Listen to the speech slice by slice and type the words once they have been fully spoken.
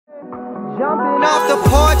Jumping off the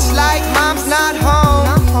porch like mom's not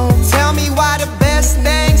home. Tell me why the best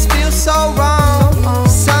things feel so wrong.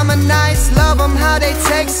 Summer nights, love them how they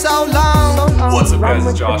take so long. What's up guys,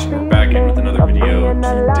 it's Josh and we're back in with another video.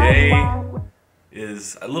 Today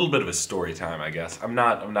is a little bit of a story time, I guess. I'm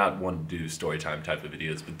not one to do story time type of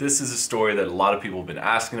videos, but this is a story that a lot of people have been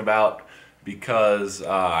asking about because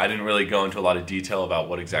I didn't really go into a lot of detail about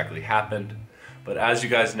what exactly happened. But as you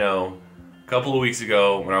guys know, a couple of weeks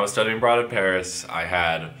ago when I was studying abroad in Paris, I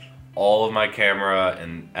had all of my camera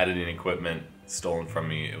and editing equipment stolen from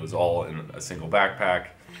me. It was all in a single backpack,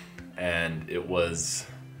 and it was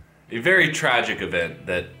a very tragic event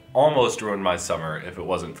that almost ruined my summer if it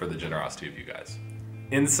wasn't for the generosity of you guys.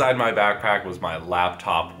 Inside my backpack was my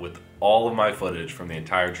laptop with all of my footage from the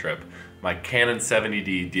entire trip, my Canon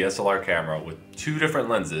 70D DSLR camera with 2 different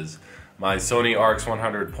lenses, my Sony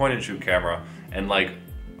RX100 point and shoot camera, and like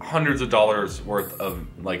hundreds of dollars worth of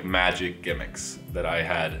like magic gimmicks that I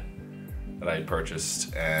had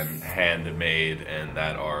purchased and handmade, and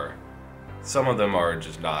that are, some of them are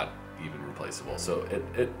just not even replaceable. So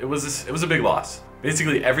it was a big loss.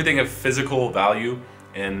 Basically everything of physical value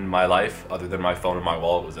in my life other than my phone and my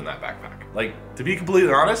wallet was in that backpack. Like, to be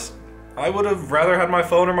completely honest, I would have rather had my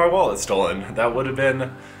phone or my wallet stolen. That would have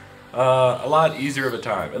been a lot easier of a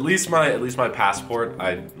time. At least my passport,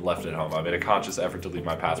 I left at home. I made a conscious effort to leave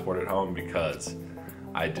my passport at home because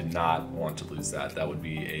I did not want to lose that. That would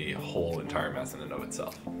be a whole entire mess in and of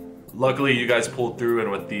itself. Luckily, you guys pulled through,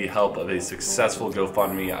 and with the help of a successful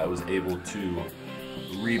GoFundMe, I was able to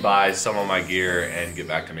rebuy some of my gear and get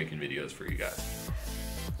back to making videos for you guys.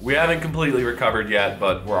 We haven't completely recovered yet,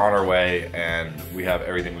 but we're on our way, and we have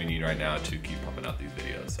everything we need right now to keep pumping out these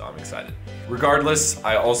videos, so I'm excited. Regardless,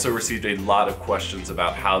 I also received a lot of questions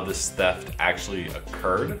about how this theft actually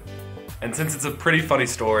occurred. And since it's a pretty funny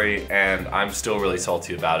story, and I'm still really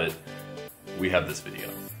salty about it, we have this video.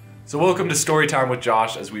 So welcome to Storytime with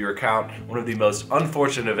Josh as we recount one of the most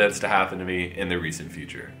unfortunate events to happen to me in the recent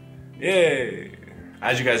future. Yay!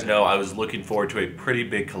 As you guys know, I was looking forward to a pretty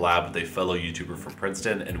big collab with a fellow YouTuber from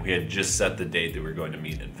Princeton, and we had just set the date that we were going to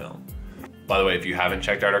meet and film. By the way, if you haven't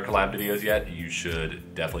checked out our collab videos yet, you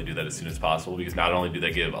should definitely do that as soon as possible, because not only do they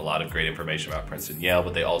give a lot of great information about Princeton and Yale,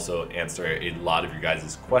 but they also answer a lot of your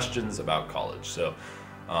guys' questions about college. So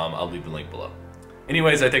I'll leave the link below.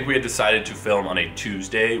 Anyways, I think we had decided to film on a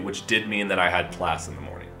Tuesday, which did mean that I had class in the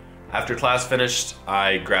morning. After class finished,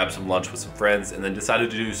 I grabbed some lunch with some friends and then decided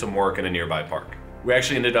to do some work in a nearby park. We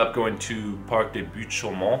actually ended up going to Parc des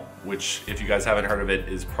Buttes-Chaumont, which, if you guys haven't heard of it,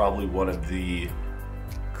 is probably one of the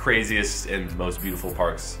craziest and most beautiful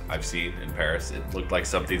parks I've seen in Paris. It looked like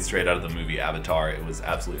something straight out of the movie Avatar. It was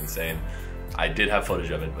absolutely insane. I did have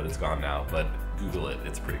footage of it, but it's gone now, but Google it,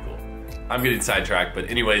 it's pretty cool. I'm getting sidetracked, but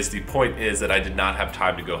anyways, the point is that I did not have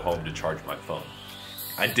time to go home to charge my phone.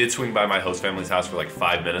 I did swing by my host family's house for like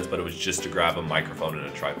 5 minutes, but it was just to grab a microphone and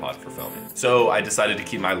a tripod for filming. So I decided to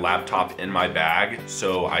keep my laptop in my bag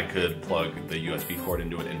so I could plug the USB cord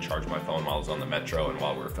into it and charge my phone while I was on the metro and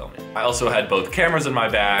while we were filming. I also had both cameras in my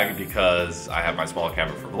bag because I have my small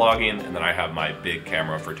camera for vlogging, and then I have my big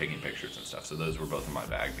camera for taking pictures and stuff. So those were both in my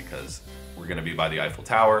bag because we're gonna be by the Eiffel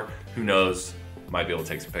Tower. Who knows, might be able to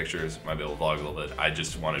take some pictures, might be able to vlog a little bit. I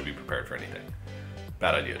just wanted to be prepared for anything.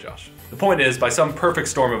 Bad idea, Josh. The point is, by some perfect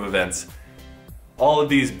storm of events, all of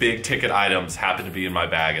these big ticket items happened to be in my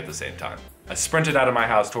bag at the same time. I sprinted out of my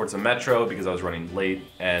house towards the metro because I was running late,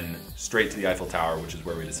 and straight to the Eiffel Tower, which is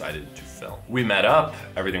where we decided to film. We met up,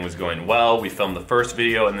 everything was going well, we filmed the first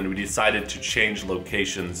video, and then we decided to change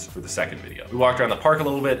locations for the second video. We walked around the park a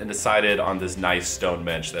little bit and decided on this nice stone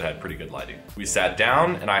bench that had pretty good lighting. We sat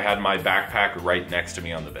down, and I had my backpack right next to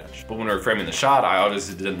me on the bench. But when we were framing the shot, I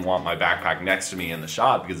obviously didn't want my backpack next to me in the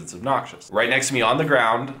shot because it's obnoxious. Right next to me on the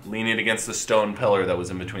ground, leaning against the stone pillar that was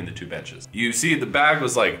in between the 2 benches. You see, the bag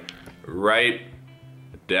was like right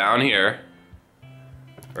down here,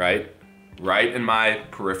 right in my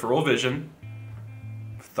peripheral vision.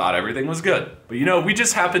 Thought everything was good. But you know, we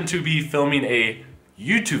just happened to be filming a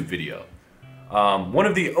YouTube video. One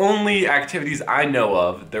of the only activities I know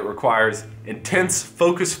of that requires intense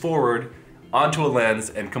focus forward onto a lens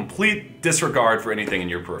and complete disregard for anything in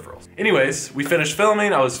your peripherals. Anyways, we finished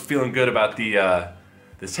filming. I was feeling good about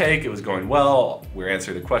this take. It was going well. We were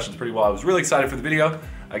answering the questions pretty well. I was really excited for the video.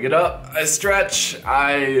 I get up, I stretch,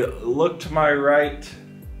 I look to my right,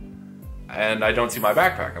 and I don't see my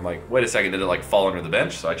backpack. I'm like, wait a second, did it like fall under the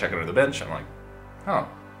bench? So I check under the bench. I'm like, huh,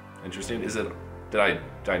 interesting. Did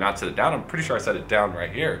I not set it down? I'm pretty sure I set it down right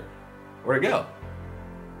here. Where'd it go?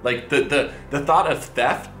 Like the thought of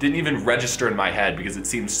theft didn't even register in my head because it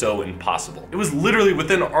seemed so impossible. It was literally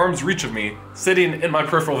within arm's reach of me, sitting in my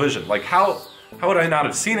peripheral vision. Like how would I not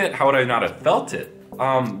have seen it? How would I not have felt it?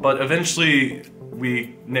 But eventually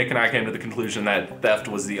Nick and I came to the conclusion that theft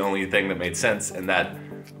was the only thing that made sense and that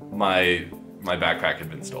my backpack had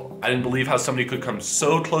been stolen. I didn't believe how somebody could come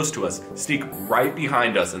so close to us, sneak right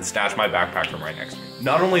behind us and snatch my backpack from right next to me.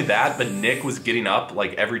 Not only that, but Nick was getting up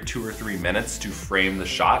like every 2 or 3 minutes to frame the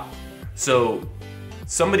shot. So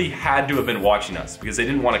somebody had to have been watching us because they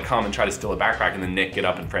didn't want to come and try to steal a backpack and then Nick get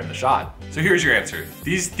up and frame the shot. So here's your answer.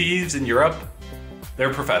 These thieves in Europe,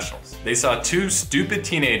 they're professionals. They saw 2 stupid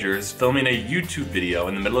teenagers filming a YouTube video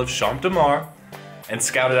in the middle of Champ de Mars and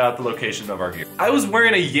scouted out the location of our gear. I was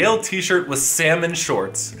wearing a Yale t-shirt with salmon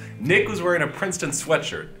shorts. Nick was wearing a Princeton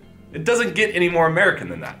sweatshirt. It doesn't get any more American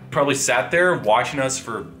than that. Probably sat there watching us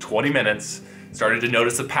for 20 minutes, started to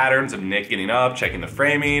notice the patterns of Nick getting up, checking the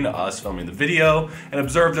framing, us filming the video, and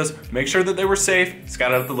observed us make sure that they were safe,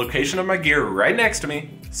 scouted out the location of my gear right next to me,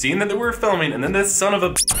 seeing that they were filming, and then this son of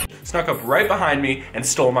a snuck up right behind me and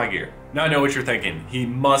stole my gear. Now I know what you're thinking. He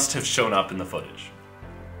must have shown up in the footage.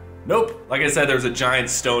 Nope. Like I said, there's a giant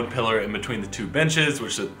stone pillar in between the 2 benches,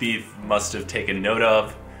 which the thief must have taken note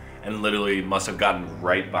of and literally must have gotten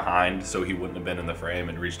right behind so he wouldn't have been in the frame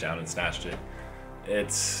and reached down and snatched it.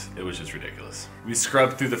 It was just ridiculous. We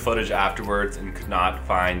scrubbed through the footage afterwards and could not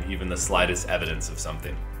find even the slightest evidence of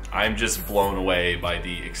something. I'm just blown away by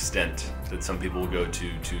the extent that some people will go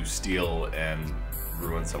to steal and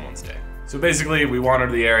ruin someone's day. So basically, we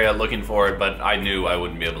wandered the area looking for it, but I knew I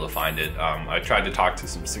wouldn't be able to find it. I tried to talk to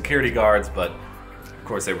some security guards, but of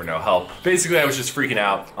course they were no help. Basically, I was just freaking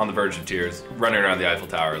out on the verge of tears, running around the Eiffel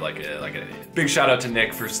Tower like an idiot. Big shout out to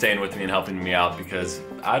Nick for staying with me and helping me out because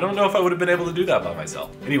I don't know if I would have been able to do that by myself.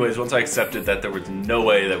 Anyways, once I accepted that there was no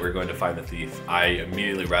way that we were going to find the thief, I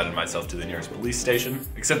immediately routed myself to the nearest police station.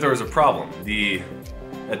 Except there was a problem.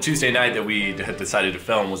 That Tuesday night that we had decided to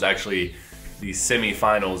film was actually the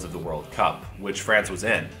semi-finals of the World Cup, which France was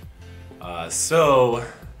in. So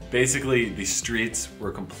basically the streets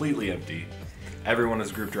were completely empty. Everyone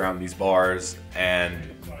was grouped around these bars and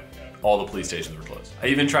all the police stations were closed. I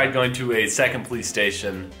even tried going to a second police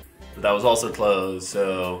station, but that was also closed.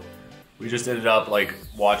 So we just ended up like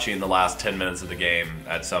watching the last 10 minutes of the game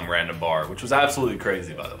at some random bar, which was absolutely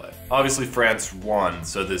crazy, by the way. Obviously France won,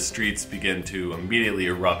 so the streets began to immediately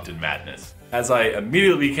erupt in madness. As I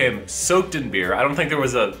immediately became soaked in beer, I don't think there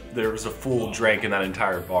was a full drink in that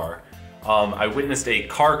entire bar. I witnessed a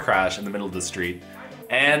car crash in the middle of the street,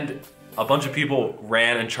 and a bunch of people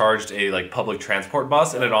ran and charged a public transport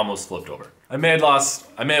bus, and it almost flipped over. I may have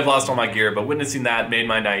lost all my gear, but witnessing that made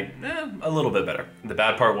my night a little bit better. The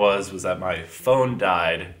bad part was that my phone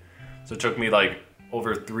died, so it took me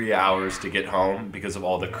over 3 hours to get home because of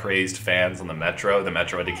all the crazed fans on the metro. The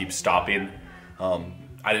metro had to keep stopping.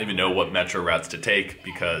 I didn't even know what metro routes to take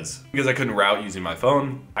because I couldn't route using my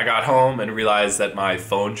phone. I got home and realized that my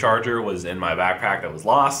phone charger was in my backpack that was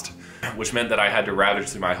lost, which meant that I had to ravage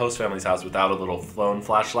through my host family's house without a little phone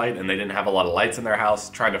flashlight, and they didn't have a lot of lights in their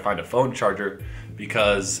house, trying to find a phone charger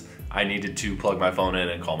because I needed to plug my phone in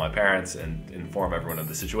and call my parents and inform everyone of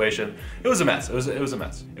the situation. It was a mess. It was a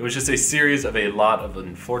mess. It was just a series of a lot of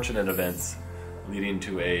unfortunate events leading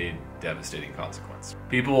to a devastating consequence.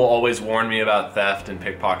 People always warned me about theft and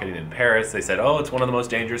pickpocketing in Paris. They said, oh, it's one of the most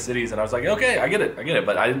dangerous cities. And I was like, okay, I get it,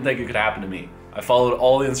 but I didn't think it could happen to me. I followed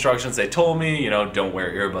all the instructions they told me, don't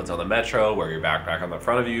wear earbuds on the metro, wear your backpack on the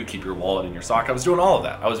front of you, keep your wallet in your sock. I was doing all of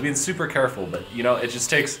that. I was being super careful, but it just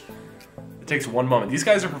takes one moment. These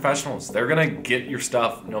guys are professionals. They're gonna get your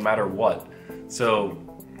stuff no matter what.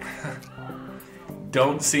 So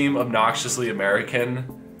don't seem obnoxiously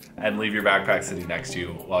American and leave your backpack sitting next to you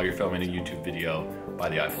while you're filming a YouTube video by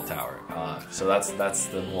the Eiffel Tower. So that's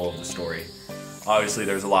the moral of the story. Obviously,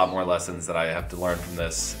 there's a lot more lessons that I have to learn from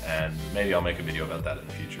this, and maybe I'll make a video about that in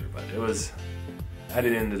the future. But at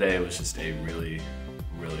the end of the day, it was just a really,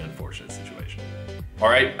 really unfortunate situation. All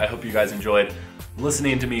right, I hope you guys enjoyed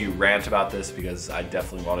listening to me rant about this because I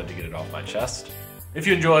definitely wanted to get it off my chest. If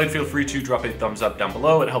you enjoyed, feel free to drop a thumbs up down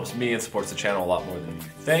below. It helps me and supports the channel a lot more than you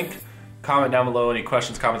think. Comment down below any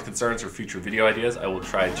questions, comments, concerns, or future video ideas. I will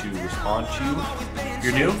try to respond to you. If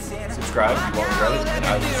you're new, subscribe if you won't regret it, and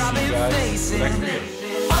I will see you guys in the next video.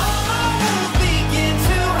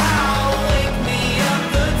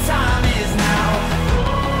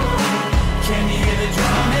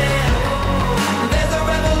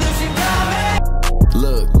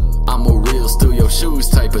 Shoes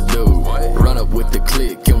type of dude. Run up with the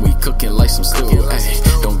click and we cooking like some stew.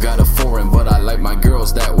 Ay, don't got a foreign, but I like like my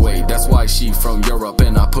girls that way. That's why she from Europe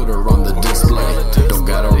and I put her on the display. Don't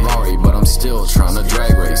got a Rari, but I'm still trying to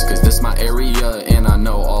drag race, cause this my area and I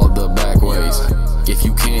know all the back ways. If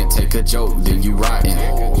you can't take a joke, then you rotten.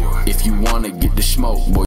 If you wanna get the smoke, boy,